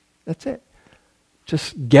 That's it.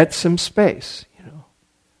 Just get some space.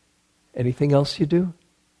 Anything else you do?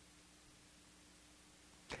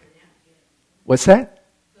 What's that?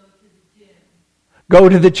 Go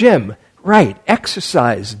to the gym. Right.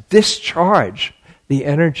 Exercise. Discharge the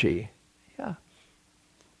energy. Yeah.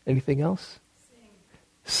 Anything else?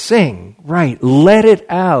 Sing. Right. Let it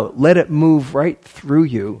out. Let it move right through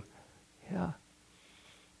you. Yeah.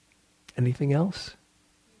 Anything else?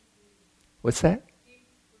 What's that?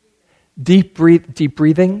 Deep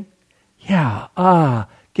breathing. Yeah.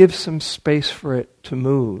 Give some space for it to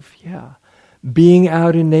move. Yeah. Being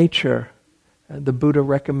out in nature. The Buddha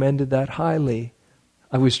recommended that highly.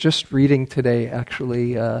 I was just reading today,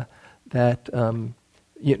 actually, that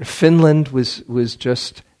Finland was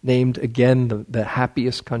just named again the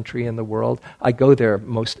happiest country in the world. I go there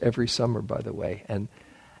most every summer, by the way, and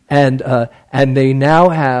they now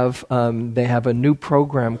have a new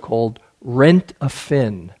program called Rent a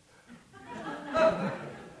Fin,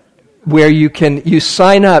 where you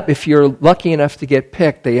sign up if you're lucky enough to get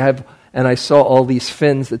picked. They have, and I saw all these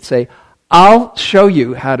fins that say, I'll show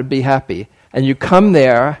you how to be happy. And you come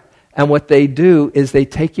there, and what they do is they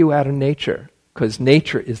take you out of nature, because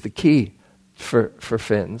nature is the key for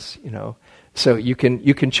Finns, So you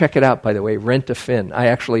can check it out, by the way, Rent a Fin. I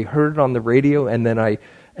actually heard it on the radio, and then I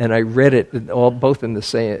read it both in the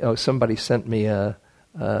same. Oh, somebody sent me a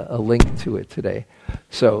link to it today.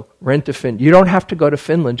 So Rent a Fin. You don't have to go to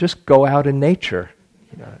Finland; just go out in nature.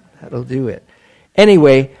 That'll do it.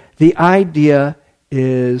 Anyway, the idea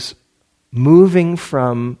is moving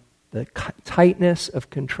from the tightness of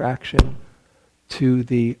contraction to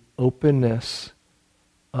the openness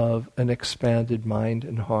of an expanded mind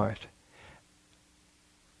and heart.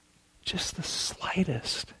 Just the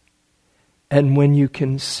slightest. And when you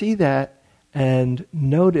can see that and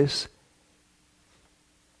notice,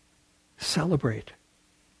 celebrate.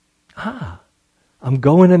 I'm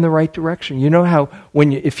going in the right direction. You know how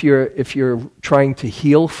if you're trying to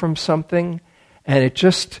heal from something, and it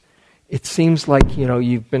seems like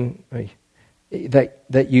you've been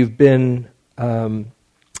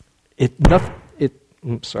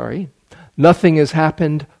nothing has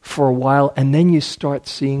happened for a while, and then you start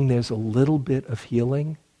seeing there's a little bit of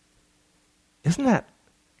healing. Doesn't that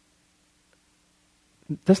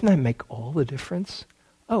make all the difference?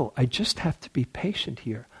 Oh, I just have to be patient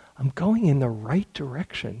here. I'm going in the right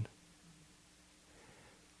direction.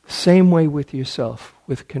 Same way with yourself,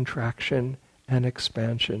 with contraction and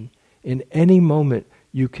expansion. In any moment,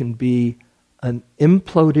 you can be an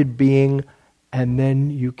imploded being, and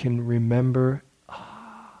then you can remember,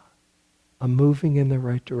 I'm moving in the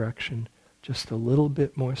right direction. Just a little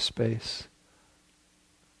bit more space.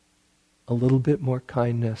 A little bit more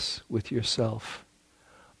kindness with yourself.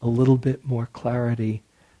 A little bit more clarity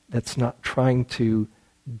that's not trying to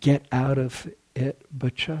get out of it,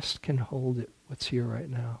 but just can hold it, what's here right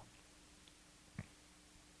now.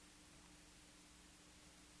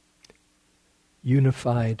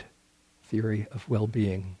 Unified theory of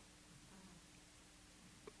well-being.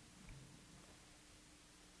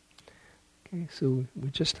 Okay, so we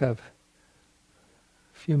just have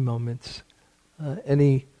a few moments.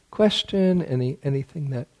 Any question?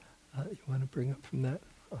 Anything that you want to bring up from that?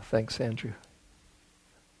 Oh, thanks, Andrew.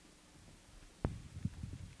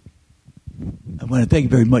 I want to thank you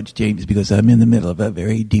very much, James, because I'm in the middle of a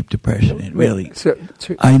very deep depression. And really,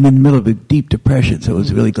 I'm in the middle of a deep depression, so I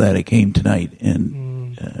was really glad I came tonight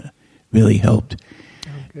and really helped.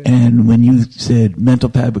 Oh, and when you said mental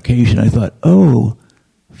fabrication, I thought,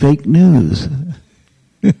 fake news.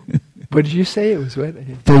 What did you say? It was what?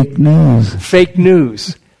 Fake news. Fake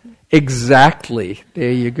news. Exactly.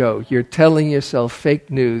 There you go. You're telling yourself fake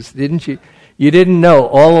news. Didn't you? You didn't know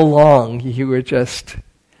all along. You were just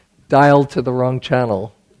dialed to the wrong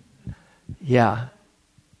channel. Yeah.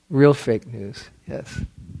 Real fake news. Yes.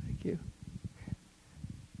 Thank you.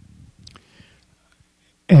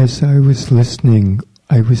 As I was listening,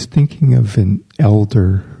 I was thinking of an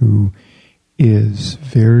elder who is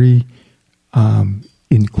very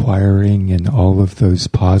inquiring and all of those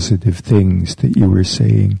positive things that you were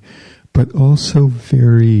saying, but also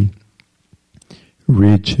very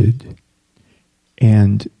rigid.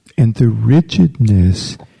 And the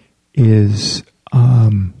rigidness is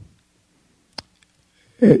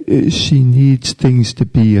she needs things to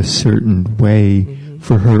be a certain way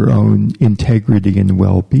for her own integrity and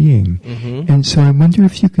well-being. And so I wonder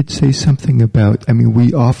if you could say something about, I mean,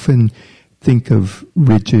 we often think of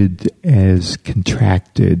rigid as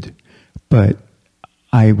contracted, but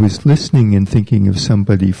I was listening and thinking of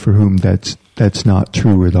somebody for whom that's not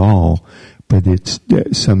true at all, but it's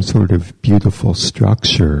some sort of beautiful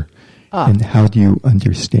structure. And how do you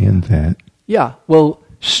understand that? Yeah, well,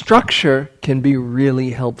 structure can be really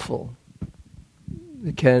helpful.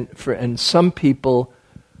 And some people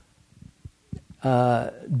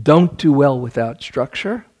don't do well without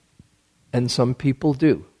structure, and some people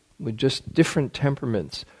do, with just different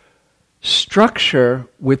temperaments. Structure,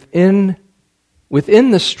 within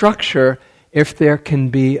the structure, if there can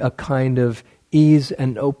be a kind of ease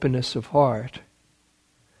and openness of heart,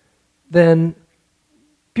 then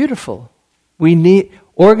beautiful.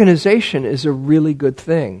 Organization is a really good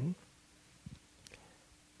thing.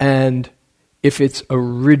 And if it's a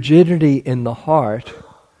rigidity in the heart,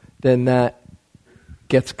 then that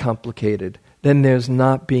gets complicated. Then there's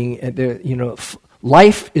not being,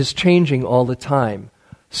 life is changing all the time.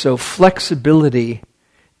 So flexibility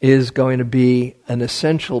is going to be an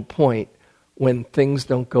essential point when things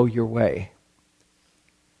don't go your way.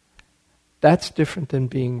 That's different than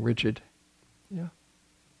being rigid. Yeah.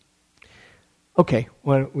 Okay,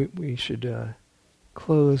 well, we should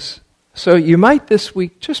close. So you might this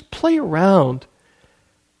week just play around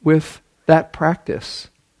with that practice.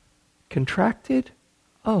 Contracted?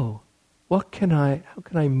 Oh, how can I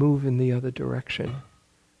move in the other direction?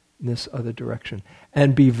 In this other direction.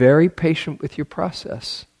 And be very patient with your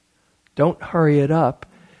process. Don't hurry it up.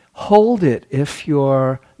 Hold it if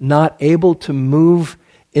you're not able to move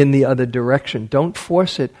in the other direction. Don't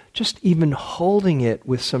force it. Just even holding it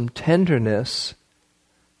with some tenderness,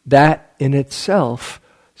 that in itself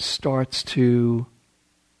starts to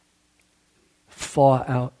thaw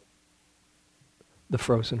out the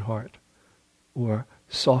frozen heart or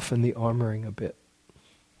soften the armoring a bit.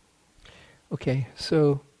 Okay,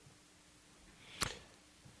 so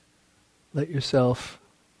let yourself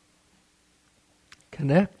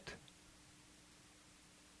connect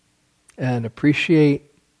and appreciate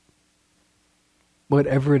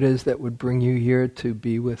whatever it is that would bring you here to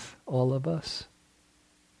be with all of us.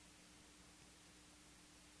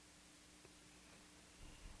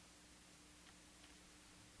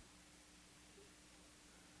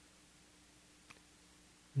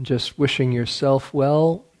 And just wishing yourself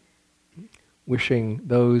well, wishing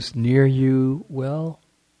those near you well.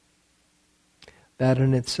 That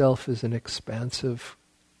in itself is an expansive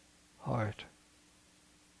heart.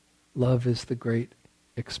 Love is the great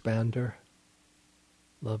expander.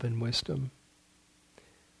 Love and wisdom.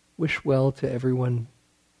 Wish well to everyone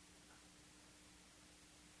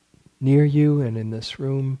near you and in this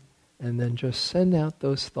room, and then just send out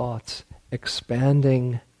those thoughts,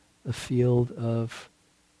 expanding the field of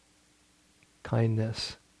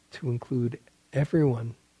kindness to include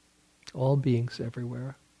everyone, all beings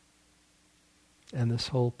everywhere, and this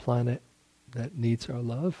whole planet that needs our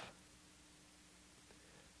love.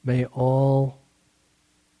 May all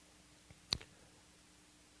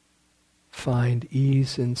find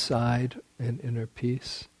ease inside and inner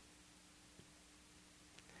peace.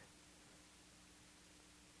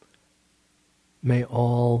 May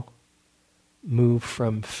all move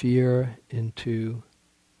from fear into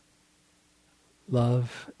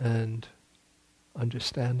love and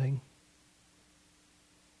understanding.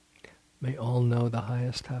 May all know the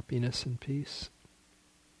highest happiness and peace.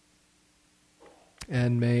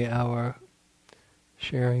 And may our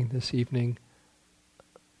sharing this evening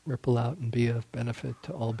ripple out and be of benefit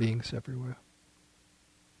to all beings everywhere.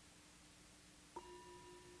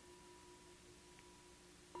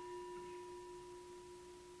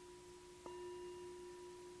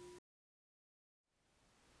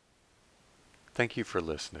 Thank you for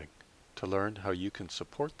listening. To learn how you can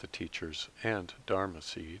support the teachers and Dharma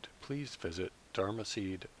Seed, please visit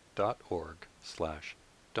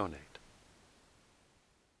dharmaseed.org/donate.